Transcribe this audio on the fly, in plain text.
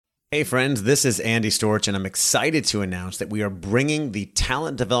Hey friends, this is Andy Storch, and I'm excited to announce that we are bringing the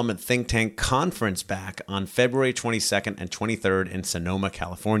Talent Development Think Tank Conference back on February 22nd and 23rd in Sonoma,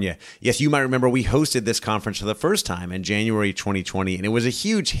 California. Yes, you might remember we hosted this conference for the first time in January 2020, and it was a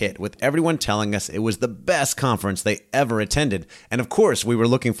huge hit with everyone telling us it was the best conference they ever attended. And of course, we were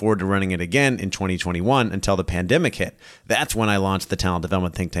looking forward to running it again in 2021 until the pandemic hit. That's when I launched the Talent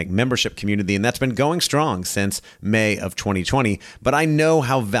Development Think Tank membership community, and that's been going strong since May of 2020. But I know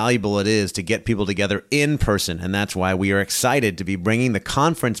how valuable it is to get people together in person, and that's why we are excited to be bringing the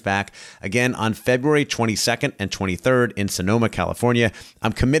conference back again on February 22nd and 23rd in Sonoma, California.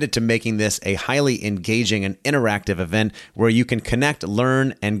 I'm committed to making this a highly engaging and interactive event where you can connect,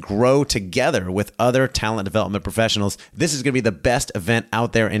 learn, and grow together with other talent development professionals. This is going to be the best event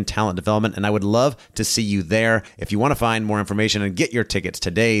out there in talent development, and I would love to see you there. If you want to find more information and get your tickets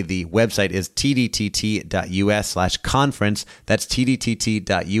today, the website is tdtt.us/conference. That's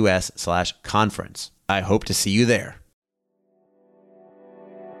tdtt.us/conference. I hope to see you there.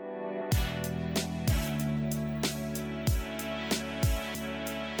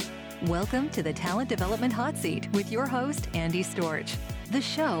 Welcome to the Talent Development Hot Seat with your host, Andy Storch. The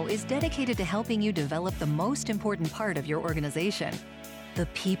show is dedicated to helping you develop the most important part of your organization, the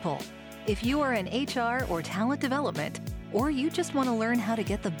people. If you are in HR or talent development, or you just want to learn how to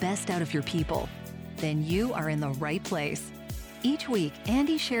get the best out of your people, then you are in the right place. Each week,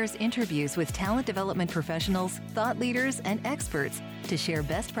 Andy shares interviews with talent development professionals, thought leaders, and experts to share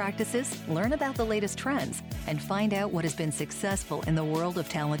best practices, learn about the latest trends, and find out what has been successful in the world of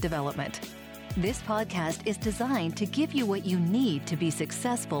talent development. This podcast is designed to give you what you need to be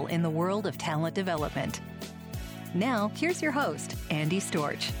successful in the world of talent development. Now, here's your host, Andy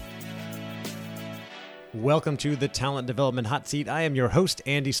Storch. Welcome to the Talent Development Hot Seat. I am your host,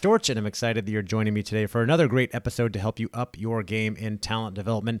 Andy Storch, and I'm excited that you're joining me today for another great episode to help you up your game in talent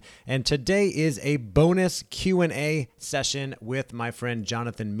development. And today is a bonus Q&A session with my friend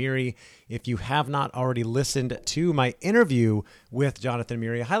Jonathan Meary. If you have not already listened to my interview with Jonathan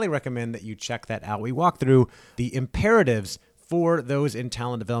Meary, I highly recommend that you check that out. We walk through the imperatives for those in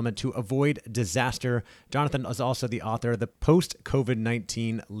talent development to avoid disaster. Jonathan is also the author of the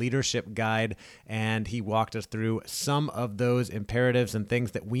Post-COVID-19 Leadership Guide, and he walked us through some of those imperatives and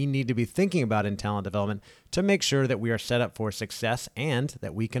things that we need to be thinking about in talent development to make sure that we are set up for success and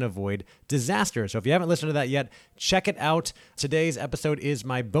that we can avoid disaster. So if you haven't listened to that yet, check it out. Today's episode is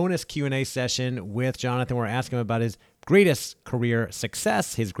my bonus Q&A session with Jonathan. We're asking him about his greatest career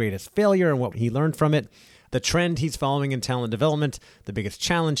success, his greatest failure, and what he learned from it, the trend he's following in talent development, the biggest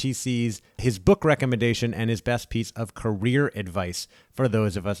challenge he sees, his book recommendation, and his best piece of career advice for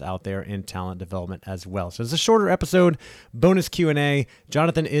those of us out there in talent development as well. So it's a shorter episode, bonus Q&A.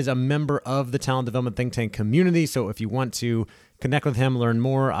 Jonathan is a member of the Talent Development Think Tank community, so if you want to connect with him, learn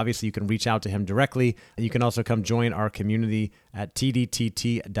more, obviously you can reach out to him directly. You can also come join our community at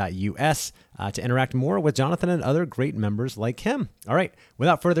tdtt.us to interact more with Jonathan and other great members like him. All right,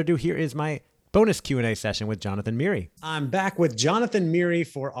 without further ado, here is my bonus Q&A session with Jonathan Meary. I'm back with Jonathan Meary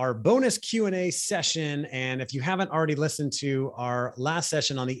for our bonus Q&A session. And if you haven't already listened to our last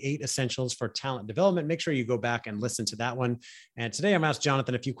session on the 8 essentials for talent development, make sure you go back and listen to that one. And today I'm asked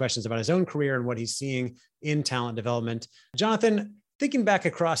Jonathan a few questions about his own career and what he's seeing in talent development. Jonathan, thinking back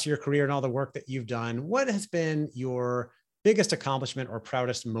across your career and all the work that you've done, what has been your biggest accomplishment or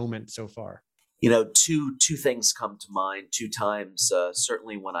proudest moment so far? You know, two things come to mind. 2 times,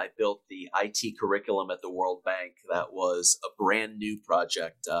 certainly when I built the IT curriculum at the World Bank, that was a brand new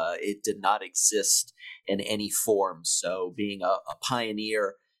project. It did not exist in any form. So being a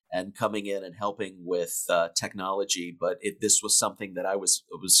pioneer and coming in and helping with technology, but this was something that I was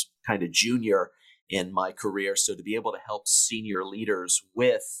kind of junior in my career. So to be able to help senior leaders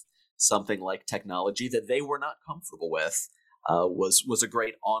with something like technology that they were not comfortable with, was a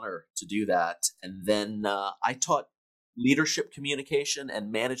great honor to do that. And then I taught leadership communication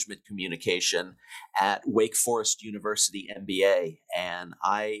and management communication at Wake Forest University MBA, and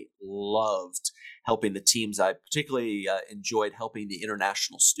I loved helping the teams. I particularly enjoyed helping the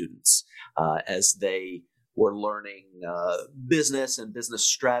international students as they were learning business and business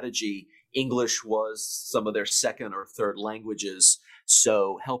strategy. English was some of their second or third languages,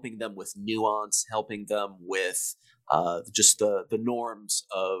 so helping them with nuance, helping them with just the norms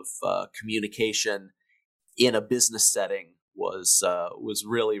of communication in a business setting was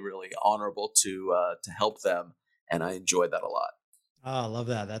really, really honorable to help them, and I enjoyed that a lot. Oh, I love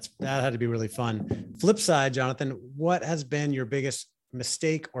that. That had to be really fun. Flip side, Jonathan, what has been your biggest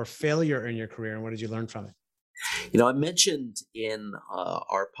mistake or failure in your career, and what did you learn from it? You know, I mentioned in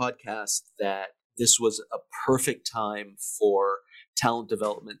our podcast that this was a perfect time for talent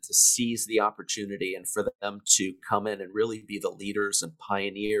development to seize the opportunity and for them to come in and really be the leaders and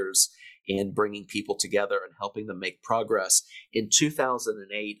pioneers in bringing people together and helping them make progress. In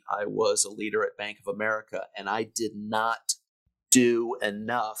 2008, I was a leader at Bank of America, and I did not do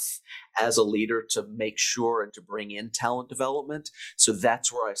enough as a leader to make sure and to bring in talent development. So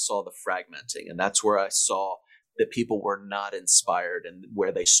that's where I saw the fragmenting, and that's where I saw that people were not inspired, and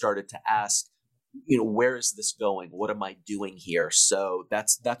where they started to ask, where is this going? What am I doing here? So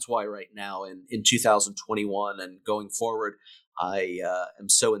that's why right now in 2021 and going forward, I am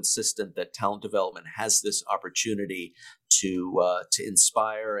so insistent that talent development has this opportunity to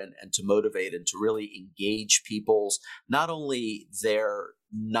inspire and to motivate and to really engage people's, not only their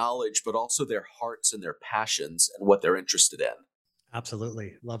knowledge, but also their hearts and their passions and what they're interested in.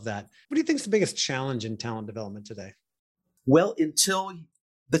 Absolutely. Love that. What do you think is the biggest challenge in talent development today? Well, until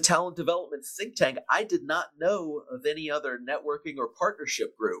the Talent Development Think Tank, I did not know of any other networking or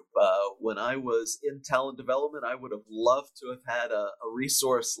partnership group. When I was in talent development, I would have loved to have had a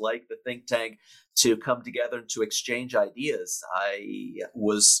resource like the Think Tank to come together and to exchange ideas. I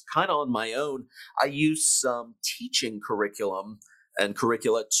was kind of on my own. I used some teaching curriculum and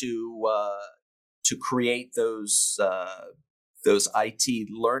curricula to create those IT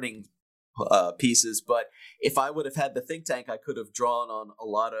learning pieces. But if I would have had the think tank, I could have drawn on a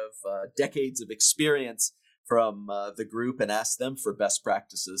lot of decades of experience from the group and asked them for best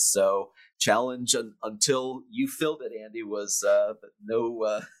practices. So challenge until you filled it, Andy, was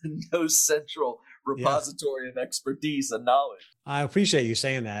no central repository of expertise and knowledge. I appreciate you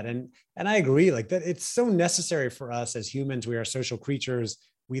saying that. And I agree, like that it's so necessary for us as humans. We are social creatures.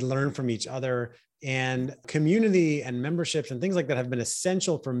 We learn from each other. And community and memberships and things like that have been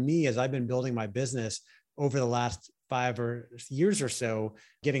essential for me as I've been building my business over the last 5 years or so,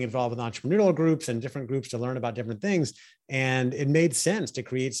 getting involved with entrepreneurial groups and different groups to learn about different things. And it made sense to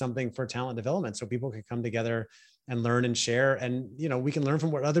create something for talent development so people could come together and learn and share. And, we can learn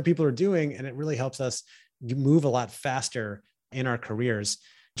from what other people are doing. And it really helps us move a lot faster in our careers.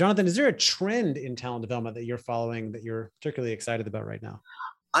 Jonathan, is there a trend in talent development that you're following that you're particularly excited about right now?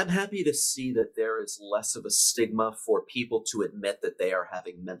 I'm happy to see that there is less of a stigma for people to admit that they are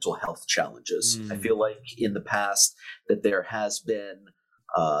having mental health challenges. I feel like in the past that there has been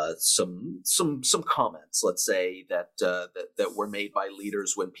some comments, let's say, that were made by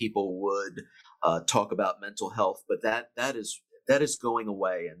leaders when people would talk about mental health, but that is going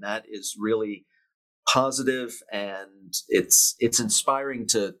away, and that is really positive, and it's inspiring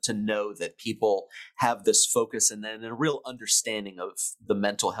to know that people have this focus and then a real understanding of the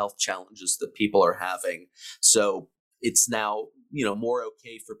mental health challenges that people are having. So it's now more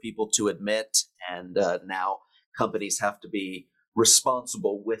okay for people to admit, and now companies have to be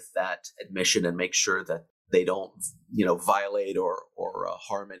responsible with that admission and make sure that they don't violate or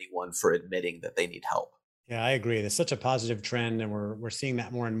harm anyone for admitting that they need help. Yeah, I agree. There's such a positive trend, and we're seeing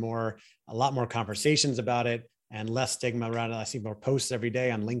that more and more, a lot more conversations about it and less stigma around it. I see more posts every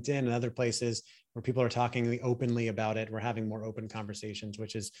day on LinkedIn and other places where people are talking openly about it. We're having more open conversations,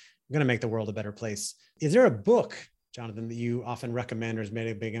 which is going to make the world a better place. Is there a book, Jonathan, that you often recommend or has made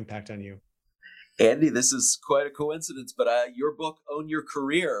a big impact on you? Andy, this is quite a coincidence, but your book, Own Your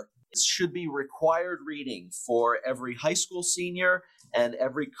Career, should be required reading for every high school senior and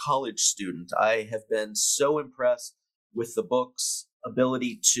every college student. I have been so impressed with the book's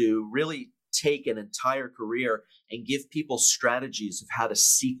ability to really take an entire career and give people strategies of how to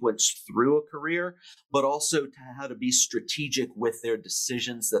sequence through a career, but also to how to be strategic with their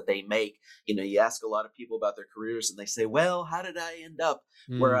decisions that they make. You ask a lot of people about their careers and they say, well, how did I end up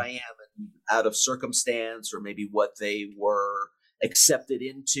where I am? And out of circumstance, or maybe what they were accepted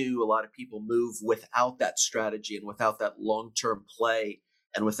into. A lot of people move without that strategy and without that long-term play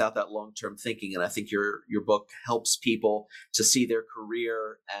and without that long-term thinking. And I think your book helps people to see their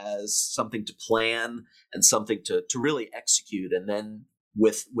career as something to plan and something to really execute. And then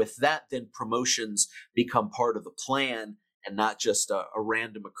with that, then promotions become part of the plan and not just a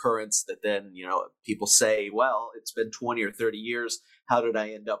random occurrence that then, people say, well, it's been 20 or 30 years. How did I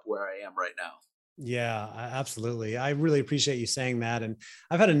end up where I am right now? Yeah, absolutely. I really appreciate you saying that. And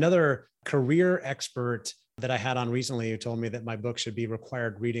I've had another career expert that I had on recently who told me that my book should be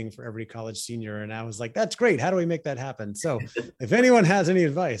required reading for every college senior. And I was like, that's great. How do we make that happen? So if anyone has any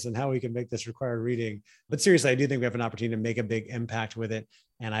advice on how we can make this required reading, but seriously, I do think we have an opportunity to make a big impact with it.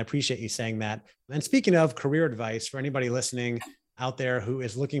 And I appreciate you saying that. And speaking of career advice, for anybody listening out there who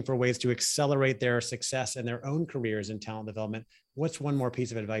is looking for ways to accelerate their success in their own careers in talent development, what's one more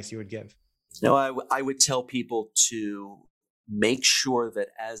piece of advice you would give? I would tell people to make sure that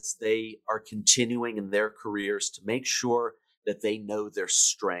as they are continuing in their careers, to make sure that they know their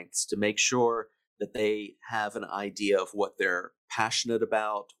strengths, to make sure that they have an idea of what they're passionate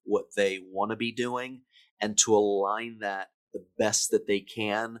about, what they want to be doing, and to align that the best that they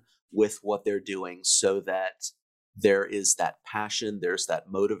can with what they're doing, so that there is that passion, there's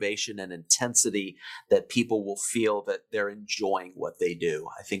that motivation and intensity that people will feel that they're enjoying what they do.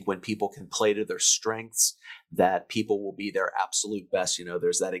 I think when people can play to their strengths, that people will be their absolute best.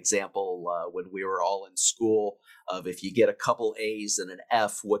 There's that example when we were all in school of, if you get a couple A's and an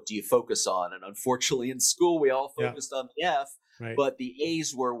F, what do you focus on? And unfortunately in school, we all focused on the F. Right. But the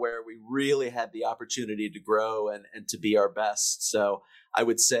A's were where we really had the opportunity to grow and to be our best. So I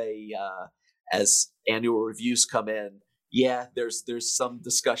would say, as annual reviews come in, there's some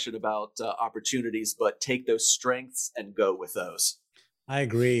discussion about opportunities, but take those strengths and go with those. I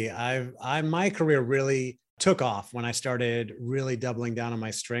agree. My career really took off when I started really doubling down on my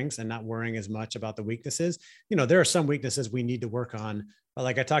strengths and not worrying as much about the weaknesses. There are some weaknesses we need to work on, but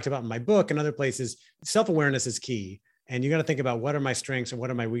like I talked about in my book and other places, self-awareness is key. And you got to think about, what are my strengths and what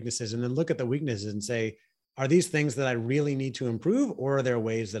are my weaknesses? And then look at the weaknesses and say, are these things that I really need to improve, or are there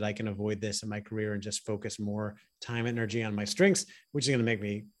ways that I can avoid this in my career and just focus more time and energy on my strengths, which is going to make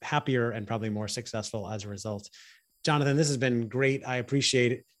me happier and probably more successful as a result. Jonathan, this has been great. I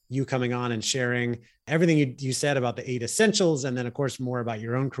appreciate you coming on and sharing everything you said about the 8 essentials, and then of course more about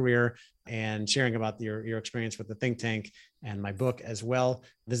your own career and sharing about your experience with the think tank and my book as well.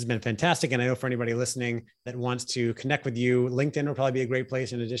 This has been fantastic. And I know for anybody listening that wants to connect with you, LinkedIn will probably be a great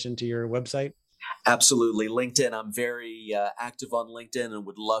place in addition to your website. Absolutely. LinkedIn. I'm very active on LinkedIn and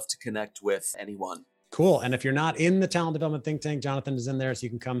would love to connect with anyone. Cool. And if you're not in the Talent Development Think Tank, Jonathan is in there, so you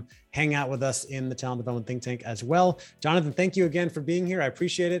can come hang out with us in the Talent Development Think Tank as well. Jonathan, thank you again for being here. I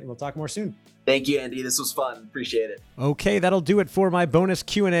appreciate it. And we'll talk more soon. Thank you, Andy. This was fun. Appreciate it. Okay, that'll do it for my bonus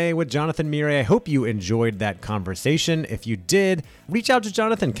Q&A with Jonathan Miret. I hope you enjoyed that conversation. If you did, reach out to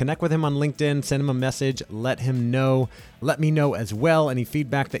Jonathan, connect with him on LinkedIn, send him a message, let him know. Let me know as well any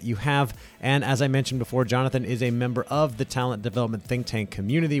feedback that you have. And as I mentioned before, Jonathan is a member of the Talent Development Think Tank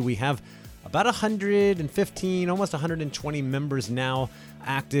community. We have about 115, almost 120 members now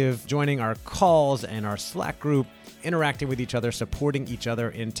active, joining our calls and our Slack group, interacting with each other, supporting each other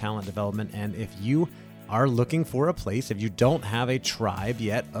in talent development. And if you are looking for a place, if you don't have a tribe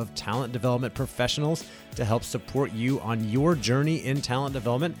yet of talent development professionals to help support you on your journey in talent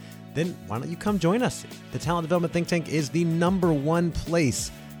development, then why don't you come join us? The Talent Development Think Tank is the #1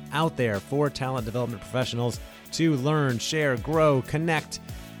 place out there for talent development professionals to learn, share, grow, connect,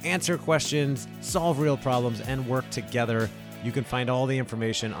 answer questions, solve real problems, and work together. You can find all the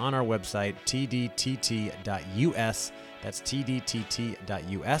information on our website, tdtt.us. That's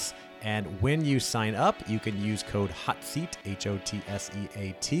tdtt.us. And when you sign up, you can use code HOTSEAT,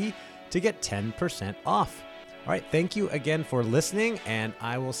 HOTSEAT, to get 10% off. All right, thank you again for listening, and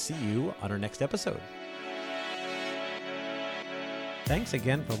I will see you on our next episode. Thanks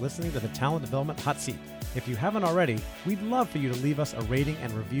again for listening to the Talent Development Hot Seat. If you haven't already, we'd love for you to leave us a rating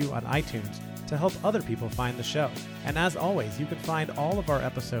and review on iTunes to help other people find the show. And as always, you can find all of our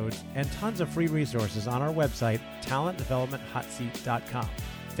episodes and tons of free resources on our website, talentdevelopmenthotseat.com.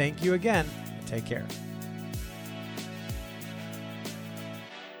 Thank you again, and take care.